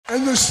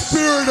And the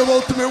spirit of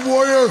Ultimate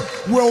Warrior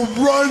will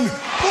run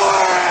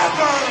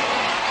forever!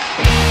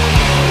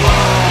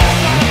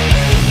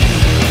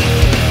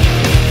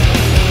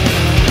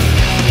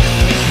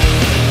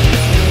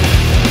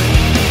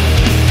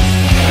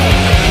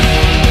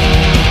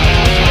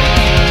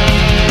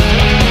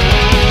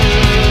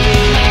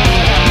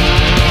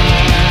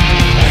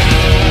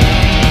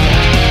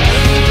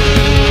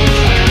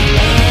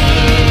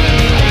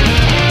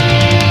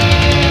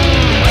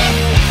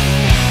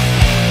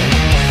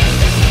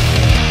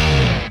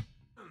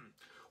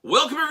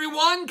 Welcome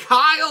everyone,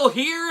 Kyle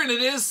here, and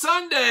it is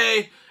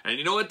Sunday, and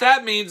you know what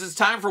that means? It's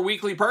time for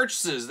weekly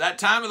purchases, that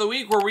time of the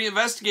week where we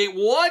investigate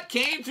what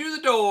came through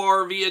the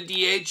door via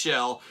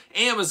DHL,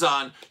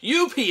 Amazon,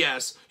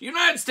 UPS,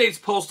 United States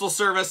Postal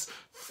Service,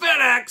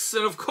 FedEx,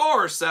 and of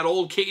course, that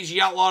old cagey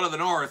outlaw of the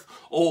north,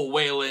 old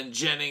Waylon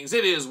Jennings.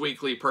 It is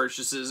weekly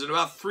purchases, and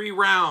about 3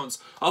 rounds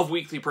of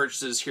weekly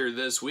purchases here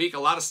this week. A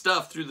lot of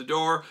stuff through the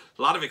door,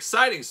 a lot of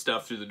exciting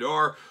stuff through the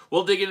door.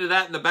 We'll dig into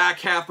that in the back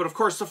half, but of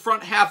course, the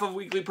front half of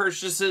weekly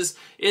purchases,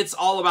 it's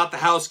all about the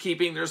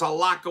housekeeping. There's a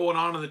lot going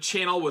on the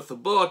channel with the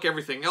book,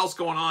 everything else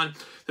going on.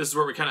 This is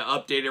where we kind of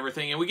update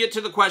everything, and we get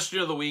to the question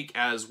of the week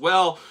as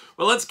well.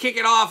 Well, let's kick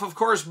it off. Of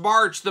course,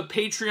 March, the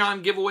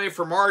Patreon giveaway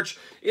for March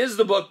is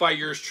the book by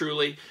yours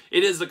truly.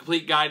 It is the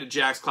complete guide to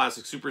Jakks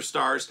Classic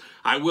Superstars.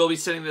 I will be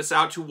sending this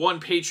out to 1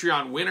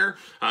 Patreon winner.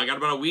 I got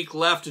about a week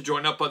left to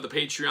join up on the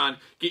Patreon,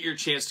 get your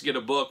chance to get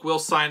a book. We'll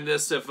sign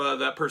this if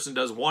that person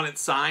does want it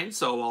signed,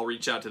 so I'll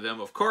reach out to them,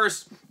 of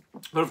course.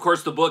 But of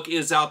course, the book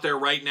is out there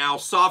right now.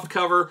 Soft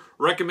cover,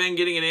 recommend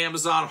getting it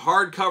Amazon.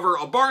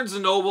 Hardcover, a Barnes &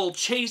 Noble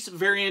Chase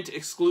variant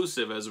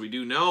exclusive, as we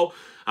do know.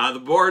 The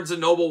Barnes &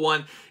 Noble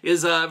one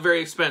is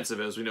very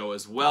expensive, as we know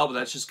as well, but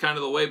that's just kind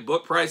of the way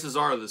book prices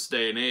are this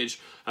day and age,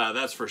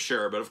 that's for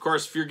sure. But of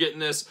course, if you're getting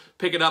this,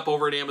 pick it up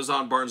over at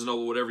Amazon, Barnes &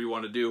 Noble, whatever you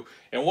want to do.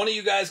 And one of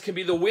you guys can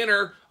be the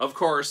winner, of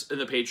course, in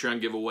the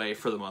Patreon giveaway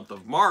for the month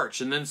of March.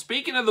 And then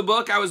speaking of the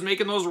book, I was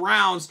making those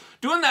rounds,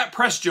 doing that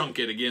press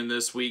junket again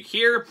this week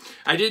here.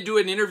 I did do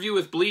an interview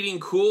with Bleeding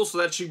Cool, so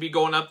that should be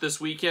going up this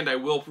weekend. I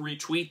will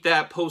retweet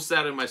that, post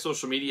that in my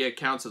social media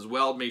accounts as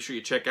well. Make sure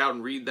you check out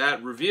and read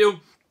that review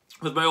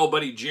with my old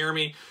buddy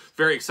Jeremy.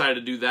 Very excited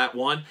to do that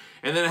one.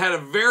 And then I had a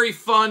very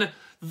fun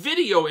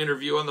video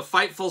interview on the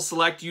Fightful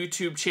Select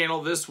YouTube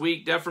channel this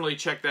week. Definitely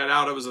check that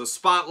out. I was a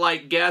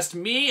spotlight guest.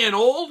 Me and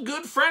old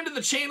good friend of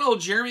the channel,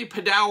 Jeremy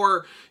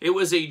Padower. It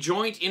was a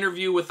joint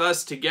interview with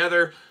us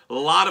together. A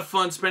lot of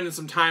fun spending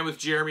some time with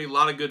Jeremy. A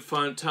lot of good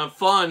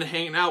fun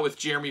hanging out with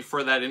Jeremy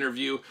for that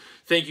interview.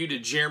 Thank you to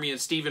Jeremy and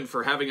Steven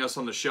for having us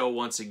on the show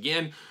once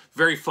again.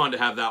 Very fun to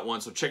have that one.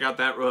 So check out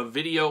that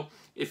video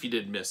if you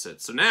did miss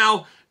it. So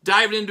now,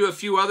 diving into a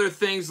few other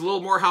things, a little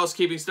more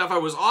housekeeping stuff. I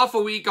was off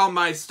a week on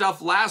my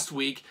stuff last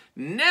week.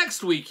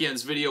 Next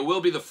weekend's video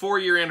will be the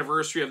 4-year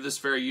anniversary of this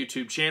very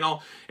YouTube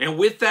channel. And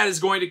with that is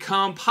going to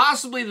come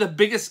possibly the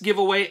biggest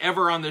giveaway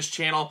ever on this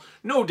channel.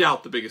 No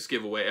doubt the biggest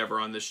giveaway ever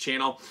on this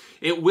channel.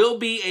 It will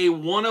be a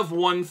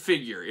 1-of-1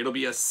 figure. It'll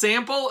be a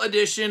sample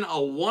edition, a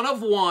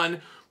 1-of-1.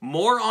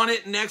 More on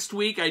it next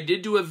week. I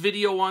did do a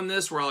video on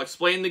this where I'll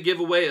explain the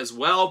giveaway as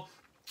well.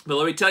 But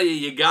let me tell you,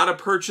 you got to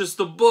purchase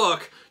the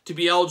book to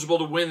be eligible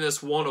to win this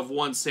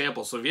 1-of-1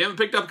 sample. So if you haven't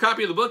picked up a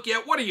copy of the book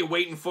yet, what are you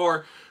waiting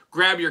for?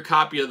 Grab your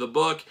copy of the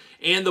book,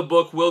 and the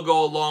book will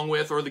go along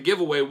with, or the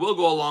giveaway will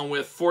go along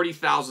with,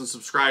 40,000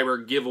 subscriber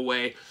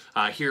giveaway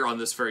here on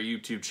this very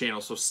YouTube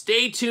channel. So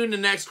stay tuned to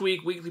next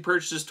week, Weekly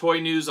Purchases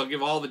Toy News. I'll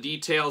give all the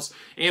details,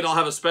 and I'll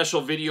have a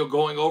special video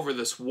going over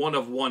this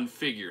 1-of-1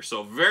 figure.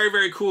 So very,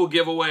 very cool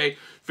giveaway.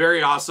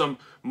 Very awesome.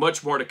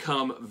 Much more to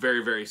come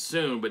very, very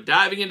soon. But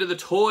diving into the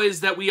toys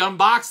that we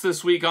unboxed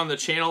this week on the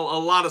channel, a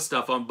lot of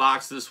stuff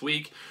unboxed this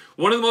week.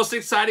 One of the most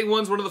exciting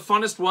ones, one of the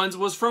funnest ones,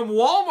 was from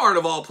Walmart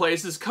of all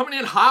places, coming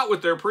in hot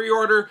with their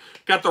pre-order.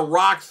 Got the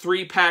Rock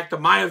 3-pack, the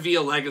Maya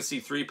Via Legacy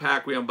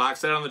 3-pack. We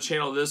unboxed that on the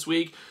channel this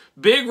week.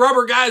 Big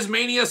Rubber Guys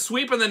Mania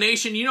sweeping the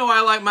nation. You know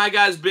I like my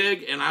guys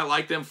big, and I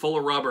like them full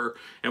of rubber.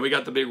 And we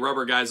got the Big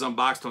Rubber Guys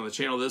unboxed on the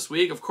channel this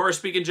week. Of course,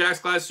 speaking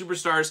Jakks Class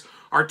Superstars,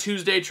 our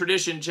Tuesday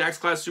tradition, Jakks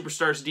Class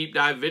Superstars Deep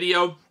Dive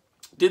video.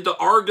 Did the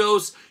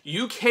Argos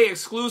UK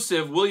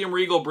exclusive William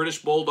Regal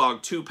British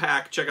Bulldog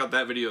 2-pack. Check out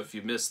that video if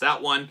you missed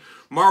that one.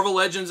 Marvel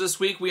Legends this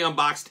week, we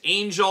unboxed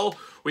Angel.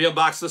 We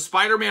unboxed the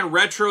Spider-Man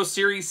Retro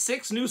Series,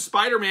 6 new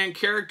Spider-Man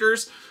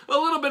characters. A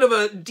little bit of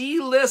a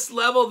D-list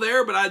level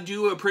there, but I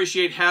do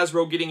appreciate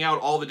Hasbro getting out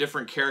all the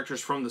different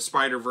characters from the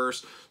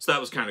Spider-Verse, so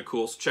that was kind of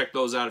cool. So check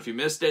those out if you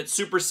missed it.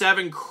 Super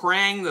 7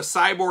 Krang, the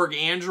Cyborg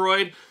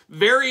Android.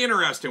 Very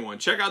interesting one.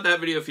 Check out that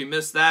video if you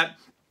missed that.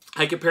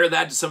 I compared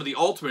that to some of the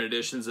Ultimate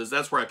Editions, as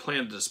that's where I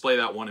plan to display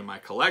that one in my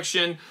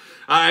collection.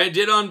 I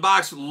did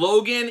unbox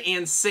Logan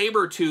and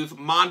Sabretooth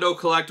Mondo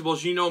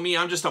collectibles. You know me,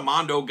 I'm just a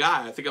Mondo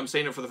guy. I think I'm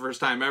saying it for the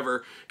first time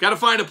ever. Got to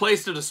find a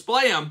place to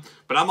display them,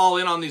 but I'm all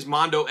in on these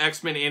Mondo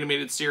X-Men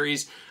animated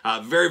series.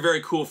 Very,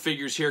 very cool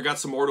figures here. Got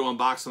some more to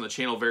unbox on the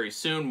channel very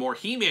soon. More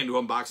He-Man to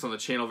unbox on the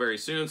channel very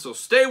soon, so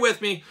stay with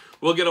me.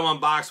 We'll get them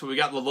unboxed, but we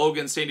got the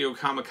Logan, San Diego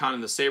Comic-Con,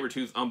 and the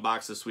Sabretooth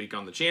unboxed this week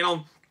on the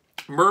channel.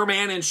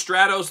 Merman and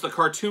Stratos, the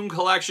cartoon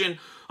collection.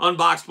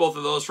 Unboxed both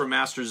of those from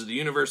Masters of the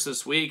Universe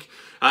this week.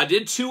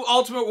 Did 2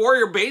 Ultimate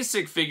Warrior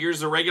basic figures,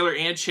 the regular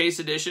and Chase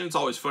edition. It's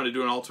always fun to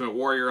do an Ultimate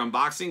Warrior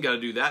unboxing. Got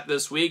to do that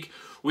this week.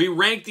 We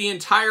ranked the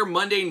entire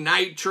Monday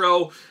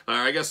Nitro,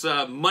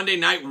 Monday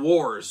Night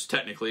Wars,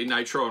 technically,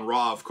 Nitro and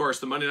Raw, of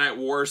course, the Monday Night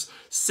Wars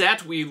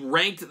set. We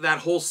ranked that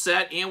whole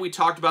set, and we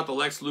talked about the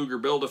Lex Luger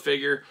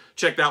Build-A-Figure.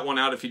 Check that one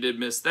out if you did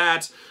miss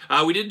that.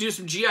 We did do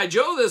some G.I.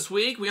 Joe this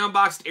week. We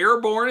unboxed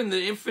Airborne and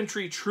the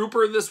Infantry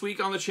Trooper this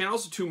week on the channel,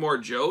 so 2 more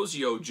Joes.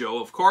 Yo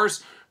Joe, of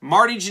course.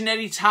 Marty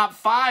Jannetty Top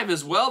 5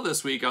 as well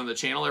this week on the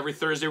channel. Every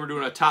Thursday we're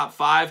doing a Top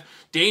 5.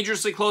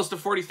 Dangerously close to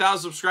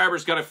 40,000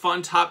 subscribers. Got a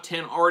fun Top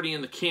 10 already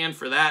in the can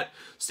for that.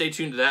 Stay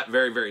tuned to that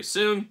very, very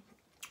soon.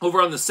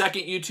 Over on the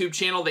second YouTube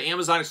channel, the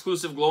Amazon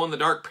exclusive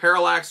glow-in-the-dark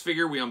Parallax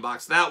figure, we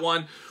unboxed that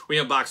one. We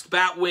unboxed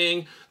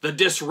Batwing, the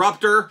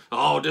Disruptor,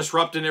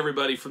 disrupting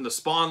everybody from the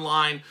Spawn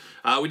line.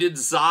 We did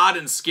Zod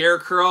and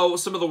Scarecrow,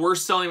 some of the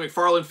worst-selling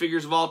McFarlane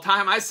figures of all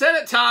time. I said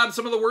it, Todd,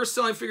 some of the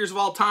worst-selling figures of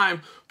all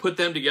time. Put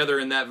them together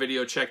in that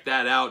video. Check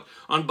that out.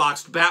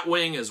 Unboxed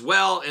Batwing as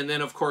well. And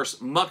then, of course,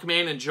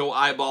 Muckman and Joe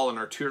Eyeball in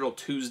our Turtle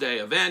Tuesday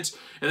event.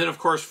 And then, of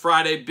course,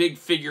 Friday, big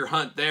figure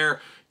hunt there.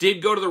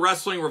 Did go to the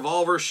Wrestling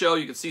Revolver show.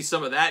 You can see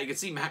some of that. You can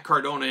see Matt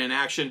Cardona in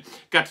action.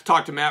 Got to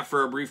talk to Matt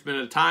for a brief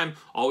minute of time.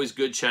 Always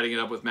good chatting it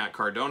up with Matt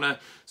Cardona.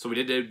 So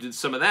we did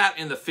some of that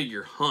in the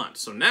figure hunt.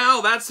 So now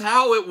that's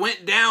how it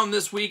went down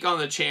this week on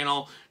the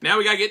channel. Now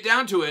we got to get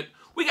down to it.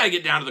 We got to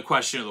get down to the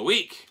question of the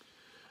week.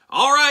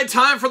 All right,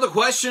 time for the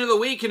question of the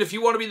week. And if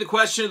you want to be the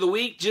question of the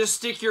week, just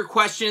stick your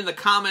question in the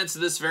comments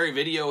of this very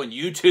video, and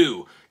you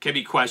too can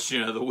be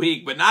question of the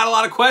week. But not a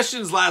lot of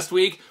questions last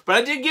week, but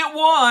I did get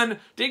one,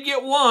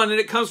 and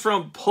it comes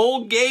from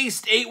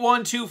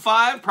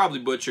Polgeist8125, probably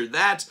butchered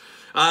that.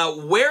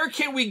 Where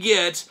can we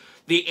get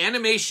the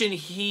animation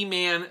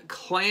He-Man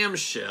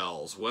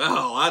clamshells?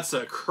 Well, that's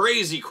a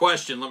crazy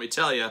question, let me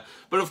tell you.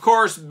 But of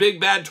course, Big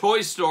Bad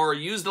Toy Store.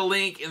 Use the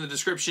link in the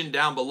description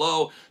down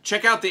below.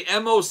 Check out the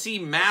MOC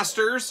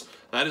Masters.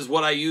 That is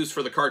what I use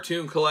for the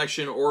cartoon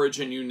collection,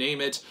 Origin, you name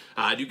it.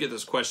 I do get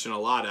this question a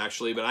lot,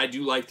 actually, but I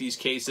do like these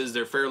cases.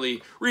 They're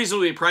fairly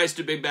reasonably priced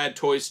at Big Bad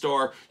Toy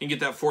Store. You can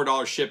get that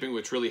 $4 shipping,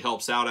 which really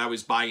helps out. I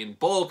always buy in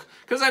bulk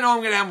because I know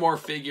I'm going to have more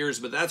figures,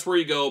 but that's where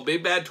you go.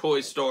 Big Bad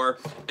Toy Store,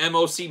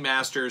 MOC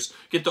Masters.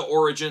 Get the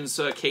Origins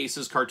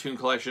cases, cartoon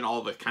collection,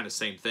 all the kind of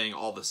same thing,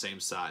 all the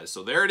same size.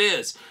 So there it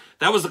is.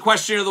 That was the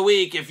question of the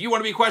week. If you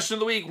want to be question of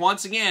the week,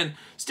 once again,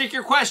 stick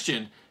your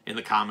question in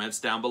the comments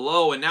down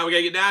below. And now we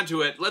gotta get down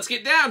to it. Let's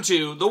get down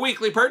to the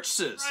weekly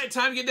purchases. All right,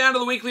 time to get down to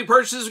the weekly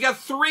purchases. We got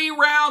 3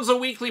 rounds of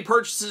weekly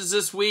purchases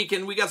this week,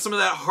 and we got some of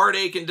that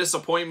heartache and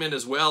disappointment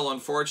as well,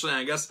 unfortunately.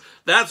 I guess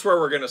that's where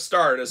we're gonna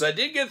start, as I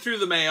did get through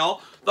the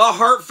mail. The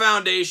Heart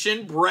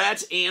Foundation,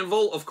 Brett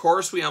Anvil. Of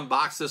course, we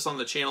unboxed this on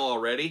the channel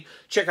already.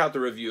 Check out the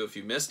review if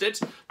you missed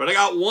it. But I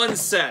got 1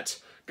 set.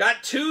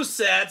 Got 2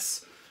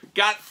 sets.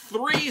 Got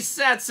 3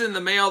 sets in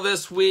the mail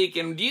this week,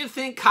 and do you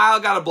think Kyle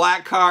got a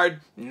black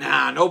card?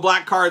 Nah, no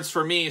black cards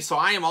for me, so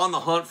I am on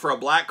the hunt for a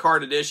black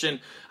card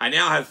edition. I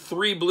now have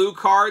 3 blue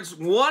cards.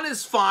 1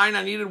 is fine.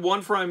 I needed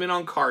 1 for my Min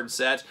on card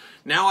set.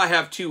 Now I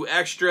have 2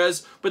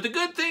 extras, but the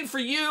good thing for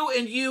you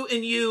and you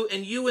and you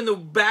and you in the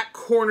back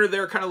corner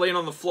there kind of laying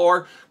on the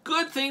floor,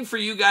 good thing for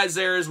you guys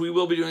there is we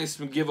will be doing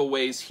some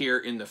giveaways here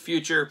in the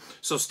future,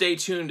 so stay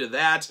tuned to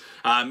that.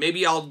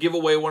 Maybe I'll give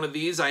away one of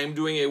these. I am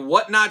doing a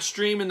Whatnot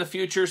stream in the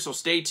future, so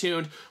stay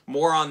tuned.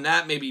 More on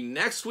that maybe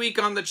next week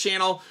on the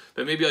channel,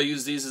 but maybe I'll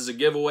use these as a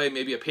giveaway,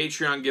 maybe a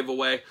Patreon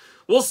giveaway.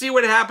 We'll see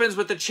what happens,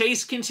 but the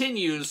chase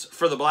continues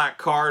for the black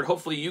card.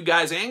 Hopefully you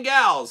guys and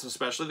gals,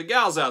 especially the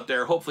gals out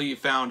there, hopefully you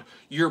found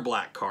your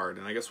black card.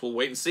 And I guess we'll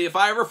wait and see if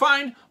I ever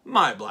find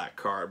my black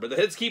card. But the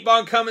hits keep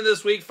on coming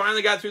this week.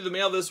 Finally got through the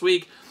mail this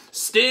week.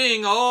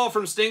 Sting,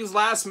 from Sting's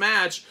last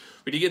match.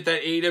 We did get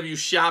that AEW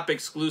Shop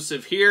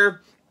exclusive here.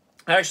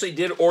 I actually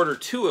did order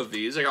 2 of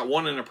these. I got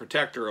 1 and a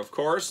protector, of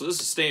course. So this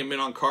is staying Min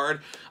on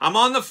card. I'm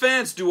on the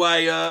fence. Do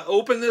I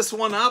open this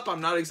one up?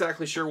 I'm not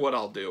exactly sure what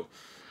I'll do.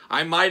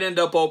 I might end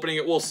up opening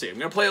it. We'll see. I'm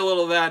going to play a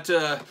little of that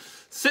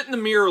sit in the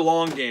mirror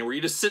long game where you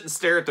just sit and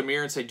stare at the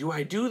mirror and say, do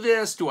I do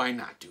this? Do I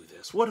not do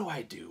this? What do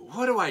I do?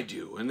 What do I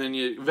do? And then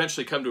you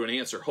eventually come to an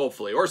answer,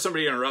 hopefully. Or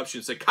somebody interrupts you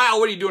and say, Kyle,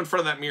 what are you doing in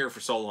front of that mirror for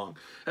so long?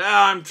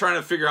 I'm trying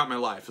to figure out my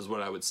life is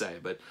what I would say.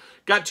 But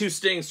got 2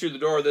 Stings through the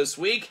door this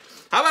week.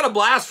 How about a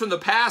blast from the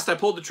past? I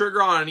pulled the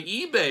trigger on an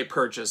eBay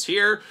purchase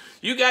here.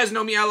 You guys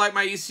know me. I like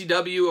my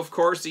ECW, of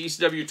course, the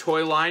ECW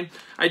toy line.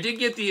 I did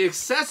get the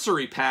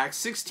accessory pack,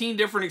 16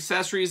 different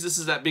accessories. This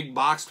is that big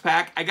boxed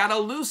pack. I got a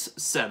loose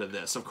set of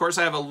this. Of course,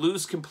 I have a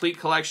loose complete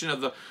collection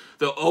of the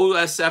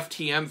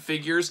OSFTM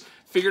figures.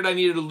 Figured I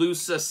needed a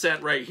loose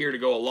set right here to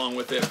go along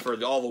with it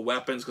for all the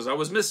weapons because I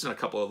was missing a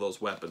couple of those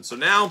weapons. So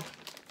now,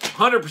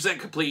 100%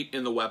 complete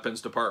in the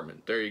weapons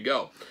department. There you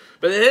go.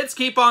 But the hits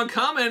keep on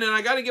coming, and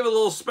I got to give a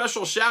little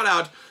special shout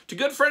out to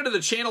good friend of the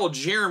channel,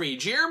 Jeremy.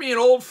 Jeremy, an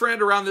old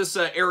friend around this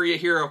area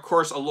here, of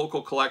course, a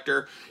local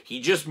collector. He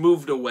just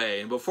moved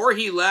away, and before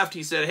he left,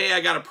 he said, hey,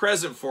 I got a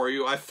present for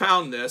you. I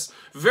found this.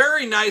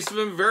 Very nice of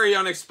him, very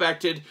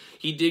unexpected.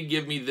 He did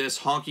give me this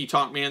Honky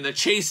Tonk Man, the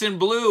Chase in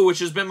Blue, which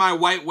has been my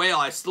white whale.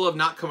 I still have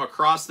not come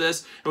across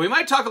this, and we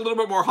might talk a little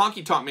bit more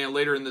Honky Tonk Man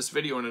later in this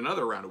video in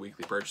another round of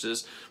weekly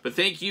purchases. But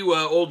thank you,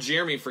 old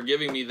Jeremy, for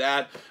giving me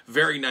that.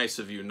 Very nice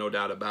of you, no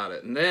doubt about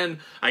it. And then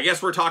I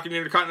guess we're talking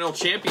Intercontinental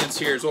Champions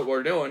here is what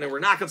we're doing, and we're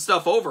knocking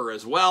stuff over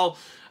as well.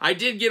 I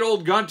did get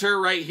old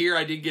Gunter right here.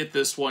 I did get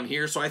this one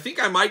here, so I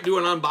think I might do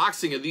an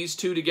unboxing of these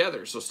two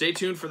together. So stay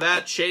tuned for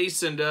that.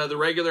 Chase and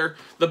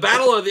the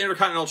Battle of the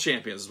Intercontinental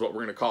Champions is what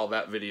we're going to call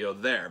that video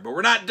there. But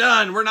we're not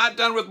done. We're not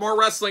done with more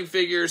wrestling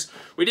figures.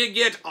 We did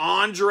get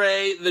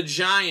Andre the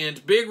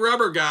Giant. Big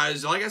rubber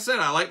guys. Like I said,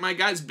 I like my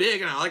guys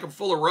big, and I like them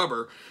full of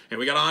rubber. And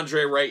we got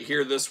Andre right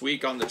here this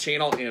week on the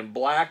channel in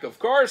black, of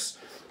course.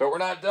 But we're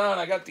not done.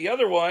 I got the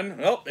other one.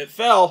 Oh, it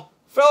fell.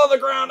 Fell on the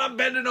ground. I'm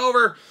bending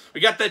over.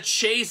 We got the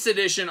Chase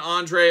Edition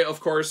Andre,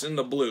 of course, in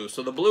the blue.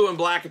 So the blue and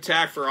black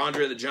attack for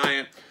Andre the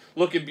Giant.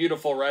 Looking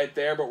beautiful right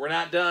there, but we're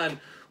not done.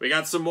 We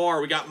got some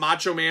more. We got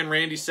Macho Man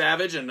Randy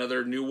Savage,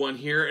 another new one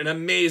here. An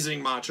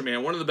amazing Macho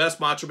Man. One of the best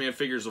Macho Man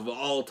figures of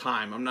all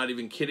time. I'm not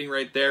even kidding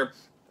right there.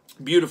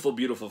 Beautiful,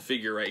 beautiful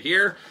figure right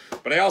here.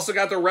 But I also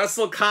got the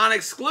WrestleCon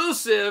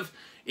exclusive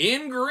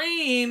in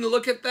green.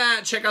 Look at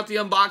that. Check out the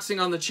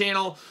unboxing on the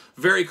channel.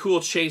 Very cool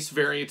Chase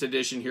variant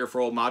edition here for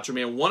old Macho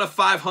Man. 1 of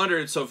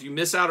 500, so if you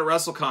miss out at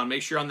WrestleCon,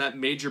 make sure you're on that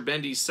Major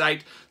Bendy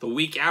site the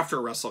week after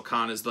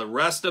WrestleCon, as the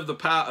rest of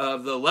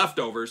the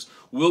leftovers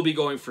will be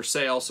going for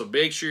sale. So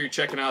make sure you're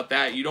checking out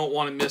that. You don't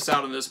want to miss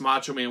out on this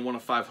Macho Man 1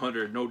 of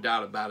 500. No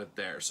doubt about it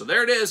there. So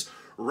there it is.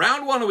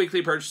 Round 1 of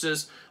weekly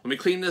purchases. Let me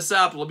clean this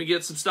up. Let me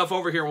get some stuff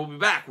over here. We'll be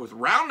back with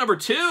round number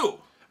 2.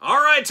 All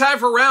right, time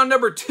for round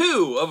number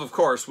 2 of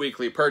course,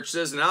 weekly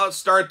purchases. And now let's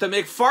start the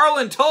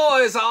McFarlane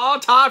toys. Oh,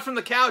 Todd from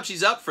the couch,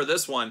 he's up for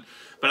this one.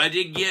 But I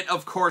did get,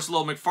 of course, a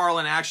little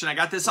McFarlane action. I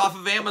got this off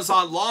of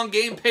Amazon. Long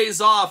game pays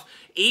off.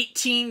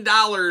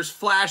 $18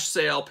 flash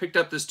sale. Picked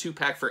up this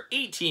 2-pack for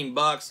 18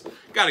 bucks.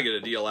 Got to get a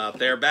deal out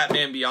there.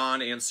 Batman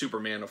Beyond and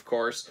Superman, of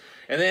course.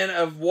 And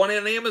then one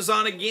on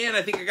Amazon again.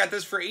 I think I got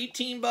this for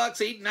 18 bucks,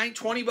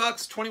 20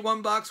 bucks,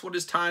 21 bucks. What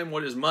is time?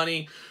 What is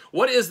money?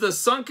 What is the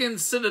Sunken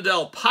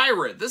Citadel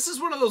Pirate? This is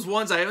one of those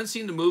ones, I haven't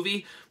seen the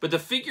movie, but the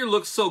figure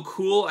looks so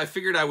cool. I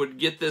figured I would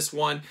get this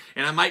one,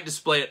 and I might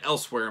display it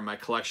elsewhere in my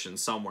collection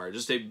somewhere.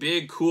 Just a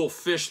big, cool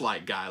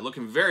fish-like guy.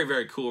 Looking very,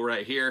 very cool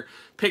right here.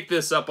 Pick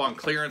this up on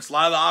clearance. A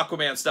lot of the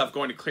Aquaman stuff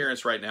going to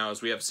clearance right now,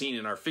 as we have seen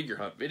in our figure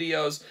hunt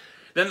videos.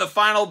 Then the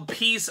final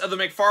piece of the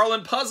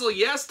McFarlane puzzle.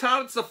 Yes,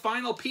 Todd, it's the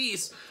final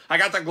piece. I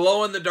got the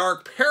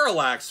glow-in-the-dark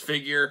Parallax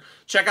figure.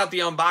 Check out the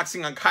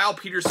unboxing on Kyle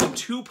Peterson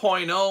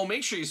 2.0.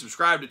 Make sure you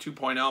subscribe to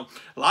 2.0.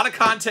 A lot of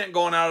content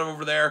going out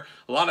over there.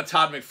 A lot of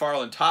Todd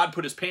McFarlane. Todd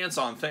put his pants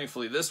on,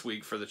 thankfully, this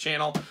week for the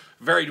channel.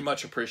 Very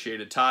much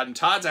appreciated, Todd. And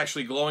Todd's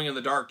actually glowing in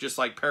the dark just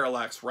like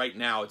Parallax right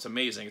now. It's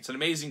amazing. It's an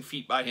amazing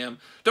feat by him.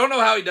 Don't know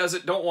how he does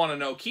it. Don't want to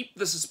know. Keep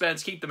the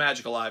suspense. Keep the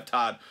magic alive,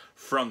 Todd,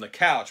 from the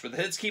couch. But the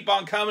hits keep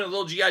on coming. A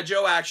little G.I.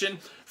 Joe action.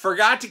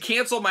 Forgot to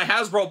cancel my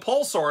Hasbro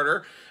Pulse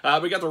order.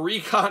 We got the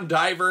Recon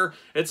Diver.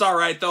 It's all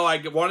right, though.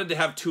 I wanted to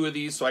have 2 of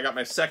these, so I got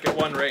my second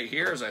one right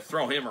here as I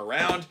throw him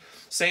around.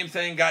 Same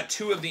thing, got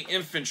 2 of the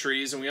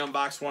Infantries, and we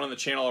unboxed one on the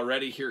channel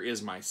already. Here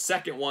is my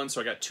second one, so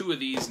I got 2 of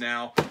these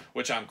now,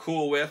 which I'm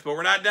cool with. But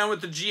we're not done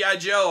with the G.I.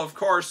 Joe, of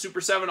course.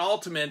 Super 7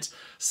 Ultimate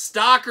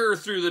Stalker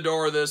through the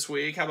door this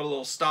week. How about a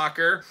little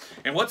Stalker?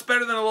 And what's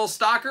better than a little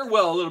Stalker?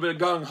 Well, a little bit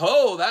of Gung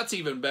Ho. That's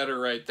even better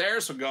right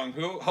there. So Gung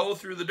Ho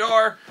through the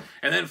door.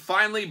 And then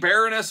finally,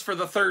 Baroness for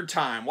the 3rd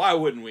time. Why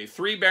wouldn't we?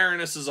 3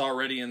 Baronesses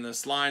already in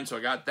this line, so I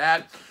got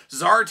that.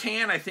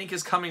 Zartan, I think,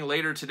 is coming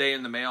later today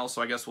in the mail,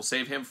 so I guess we'll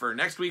save him for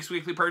next week's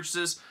weekly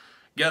purchases.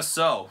 Guess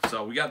so.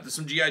 So we got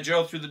some G.I.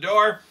 Joe through the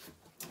door.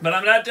 But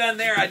I'm not done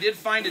there. I did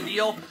find a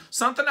deal.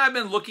 Something I've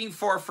been looking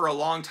for a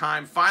long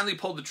time. Finally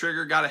pulled the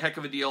trigger. Got a heck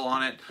of a deal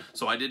on it.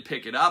 So I did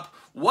pick it up.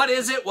 What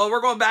is it? Well,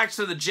 we're going back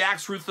to the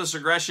Jakks Ruthless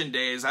Aggression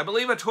days. I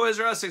believe a Toys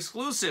R Us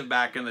exclusive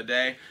back in the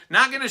day.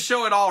 Not going to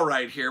show it all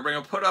right here, but I'm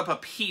going to put up a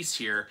piece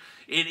here.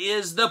 It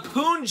is the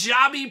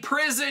Punjabi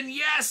Prison.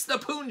 Yes, the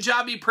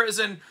Punjabi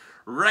Prison.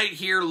 Right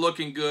here,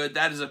 looking good.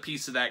 That is a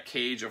piece of that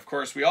cage. Of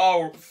course, we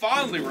all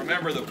fondly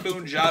remember the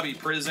Punjabi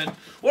Prison.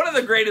 One of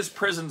the greatest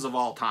prisons of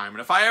all time.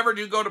 And if I ever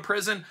do go to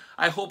prison,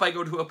 I hope I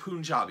go to a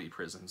Punjabi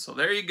prison. So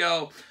there you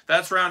go.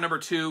 That's round number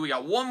 2. We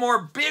got one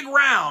more big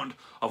round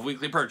of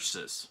weekly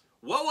purchases.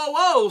 Whoa, whoa,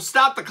 whoa,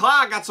 stop the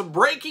clock. Got some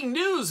breaking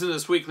news in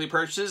this weekly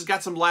purchases.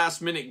 Got some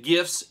last minute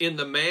gifts in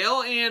the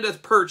mail and a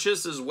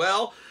purchase as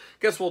well.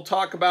 Guess we'll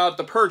talk about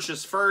the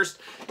purchase first.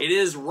 It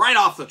is right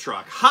off the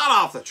truck, hot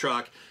off the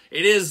truck.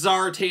 It is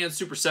Zartan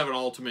Super 7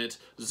 Ultimate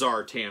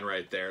Zartan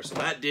right there. So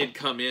that did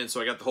come in. So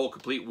I got the whole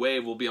complete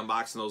wave. We'll be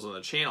unboxing those on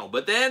the channel.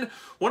 But then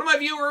one of my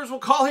viewers, we'll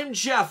call him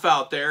Jeff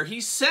out there, he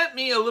sent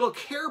me a little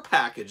care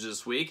package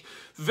this week.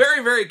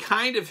 Very, very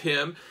kind of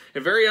him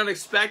and very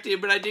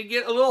unexpected. But I did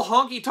get a little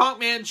Honky Tonk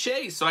Man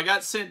chase. So I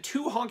got sent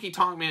 2 Honky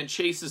Tonk Man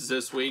chases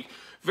this week.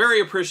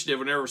 Very appreciative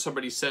whenever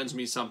somebody sends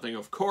me something,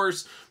 of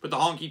course. But the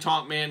Honky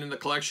Tonk Man in the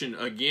collection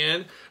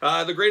again.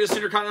 The greatest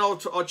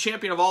Intercontinental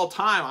Champion of all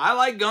time. I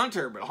like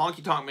Gunter, but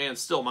Honky Tonk Man's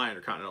still my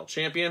Intercontinental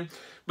Champion.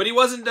 But he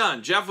wasn't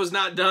done. Jeff was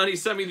not done. He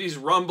sent me these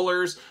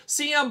Rumblers.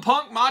 CM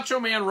Punk Macho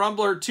Man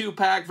Rumbler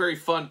 2-pack. Very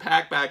fun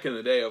pack back in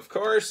the day, of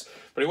course.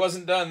 But he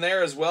wasn't done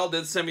there as well.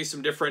 Did send me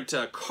some different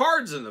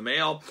cards in the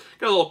mail.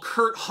 Got a little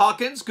Kurt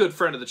Hawkins, good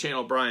friend of the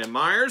channel, Brian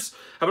Myers.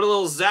 How about a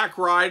little Zack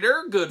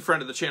Ryder, good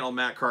friend of the channel,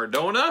 Matt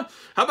Cardona.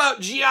 How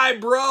about G.I.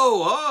 Bro?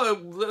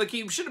 Oh, like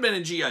he should have been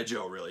in G.I.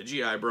 Joe, really.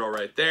 G.I. Bro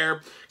right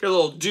there. Got a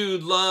little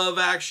Dude Love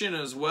action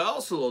as well.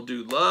 So a little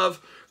Dude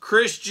Love.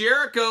 Chris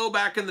Jericho,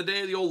 back in the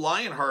day, the old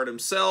Lionheart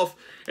himself.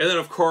 And then,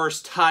 of course,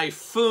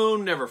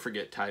 Typhoon. Never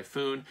forget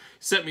Typhoon.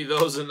 Sent me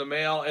those in the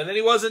mail. And then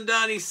he wasn't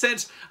done. He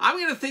sent, I'm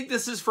going to think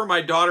this is for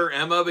my daughter,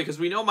 Emma, because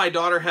we know my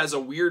daughter has a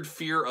weird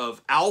fear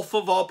of Alf,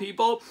 of all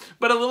people,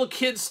 but a little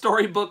kid's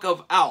storybook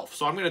of Alf.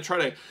 So I'm going to try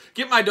to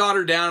get my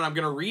daughter down, and I'm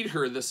going to read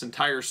her this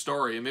entire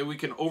story, and maybe we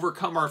can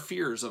overcome our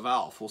fears of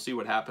Alf. We'll see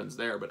what happens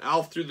there. But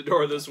Alf through the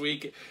door this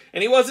week,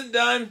 and he wasn't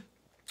done.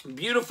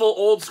 Beautiful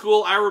old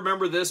school. I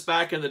remember this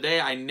back in the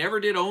day. I never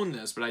did own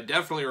this, but I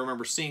definitely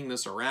remember seeing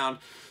this around.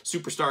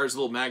 Superstars,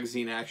 little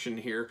magazine action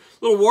here.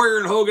 Little Warrior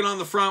and Hogan on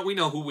the front. We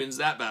know who wins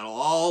that battle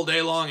all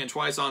day long and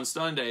twice on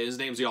Sunday. His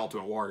name's the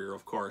Ultimate Warrior,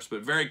 of course,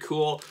 but very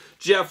cool.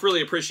 Jeff,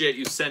 really appreciate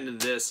you sending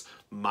this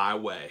my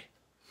way.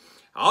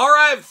 All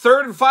right,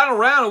 third and final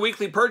round of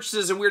weekly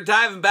purchases, and we're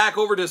diving back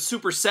over to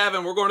Super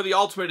 7. We're going to the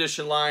Ultimate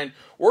Edition line.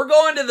 We're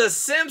going to the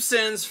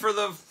Simpsons for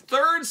the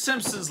third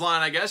Simpsons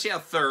line, I guess. Yeah,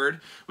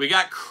 third. We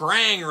got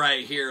Krang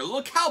right here.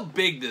 Look how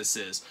big this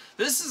is.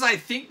 This is, I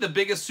think, the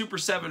biggest Super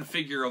 7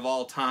 figure of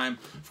all time.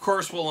 Of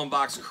course, we'll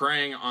unbox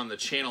Krang on the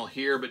channel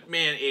here, but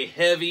man, a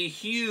heavy,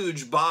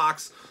 huge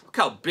box. Look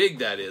how big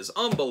that is.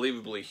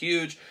 Unbelievably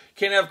huge.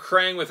 Can't have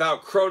Krang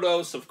without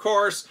Krotos, of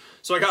course.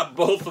 So I got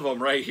both of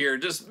them right here.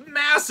 Just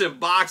massive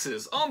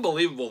boxes.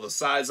 Unbelievable the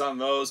size on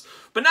those.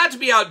 But not to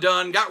be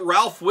outdone, got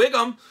Ralph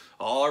Wiggum.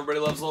 Oh, everybody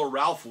loves a little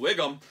Ralph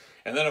Wiggum.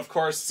 And then, of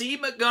course, C.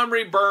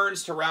 Montgomery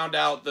Burns to round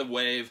out the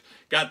wave.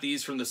 Got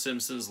these from the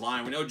Simpsons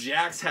line. We know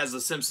Jakks has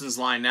the Simpsons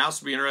line now, so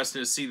it'll be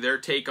interesting to see their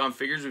take on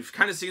figures. We've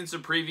kind of seen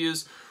some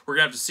previews. We're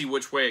going to have to see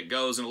which way it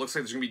goes, and it looks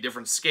like there's going to be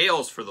different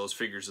scales for those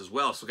figures as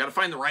well. So we've got to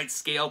find the right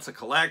scale to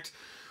collect.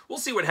 We'll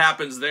see what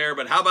happens there,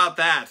 but how about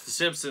that? The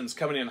Simpsons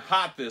coming in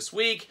hot this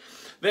week.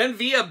 Then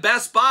via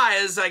Best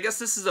Buy, I guess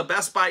this is a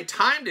Best Buy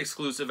timed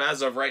exclusive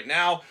as of right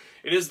now.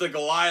 It is the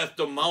Goliath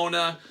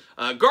Demona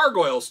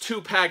Gargoyles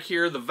 2-pack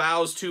here, the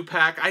Vows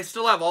 2-pack. I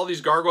still have all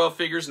these gargoyle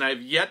figures, and I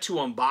have yet to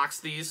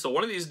unbox these. So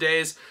one of these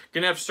days,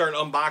 going to have to start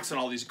unboxing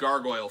all these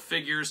gargoyle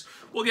figures.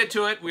 We'll get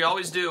to it. We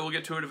always do. We'll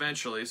get to it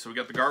eventually. So we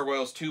got the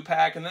Gargoyles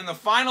 2-pack. And then the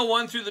final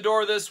one through the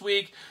door this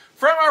week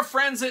from our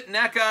friends at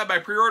NECA. My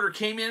pre-order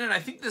came in, and I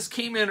think this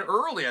came in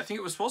early. I think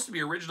it was supposed to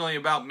be originally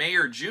about May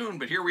or June,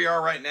 but here we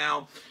are right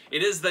now.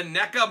 It is the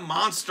NECA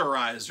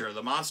Monsterizer.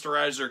 The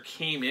Monsterizer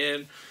came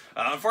in.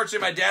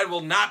 Unfortunately, my dad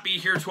will not be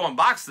here to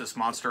unbox this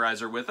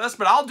Monsterizer with us,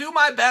 but I'll do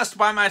my best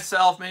by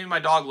myself. Maybe my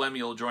dog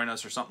Lemmy will join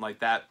us or something like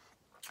that.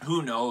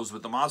 Who knows,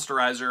 with the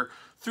Monsterizer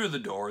through the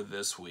door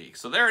this week.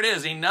 So there it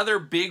is, another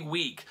big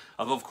week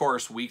of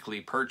course, weekly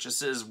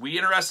purchases. We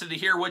interested to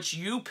hear what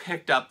you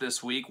picked up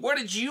this week. What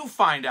did you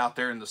find out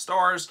there in the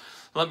stores?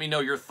 Let me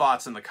know your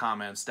thoughts in the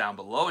comments down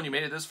below. And you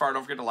made it this far,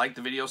 don't forget to like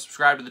the video,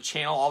 subscribe to the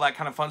channel, all that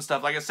kind of fun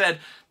stuff. Like I said,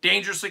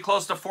 dangerously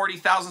close to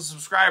 40,000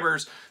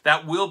 subscribers.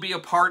 That will be a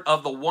part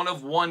of the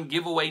one-of-one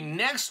giveaway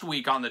next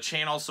week on the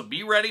channel, so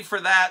be ready for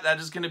that. That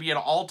is going to be an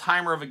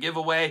all-timer of a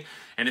giveaway.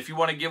 And if you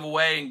want to give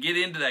away and get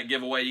into that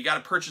giveaway, you got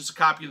to purchase a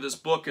copy of this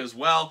book as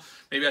well.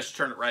 Maybe I should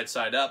turn it right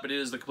side up, but it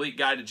is the complete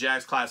guide to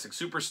Jakks Classic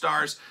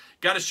Superstars.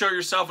 Got to show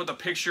yourself with a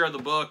picture of the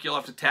book. You'll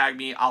have to tag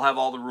me. I'll have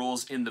all the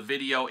rules in the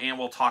video, and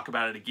we'll talk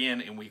about it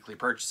again in weekly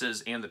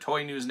purchases and the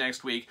toy news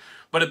next week.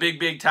 But a big,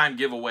 big time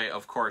giveaway,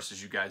 of course,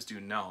 as you guys do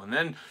know. And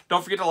then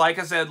don't forget to, like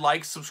I said,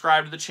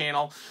 subscribe to the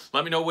channel.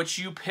 Let me know what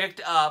you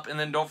picked up. And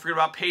then don't forget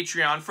about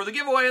Patreon for the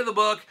giveaway of the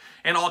book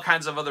and all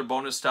kinds of other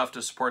bonus stuff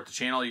to support the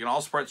channel. You can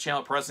also support the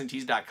channel at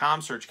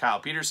ProWrestlingTees.com. Search Kyle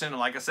Peterson. And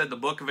like I said, the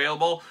book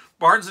available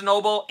Barnes &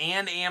 Noble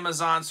and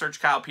Amazon. Search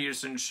Kyle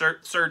Peterson.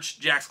 Search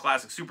Jakks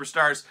Classic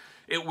Superstars.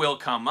 It will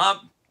come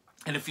up.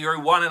 And if you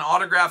want an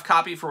autographed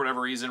copy for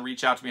whatever reason,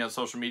 reach out to me on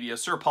social media.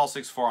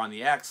 SirPaul64 on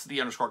the X,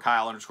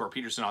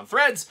 _Kyle_Peterson on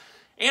Threads,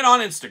 and on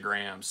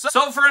Instagram.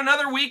 So for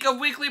another week of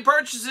weekly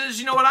purchases,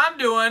 you know what I'm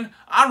doing?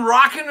 I'm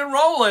rocking and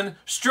rolling,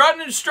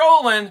 strutting and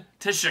strolling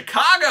to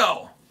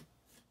Chicago.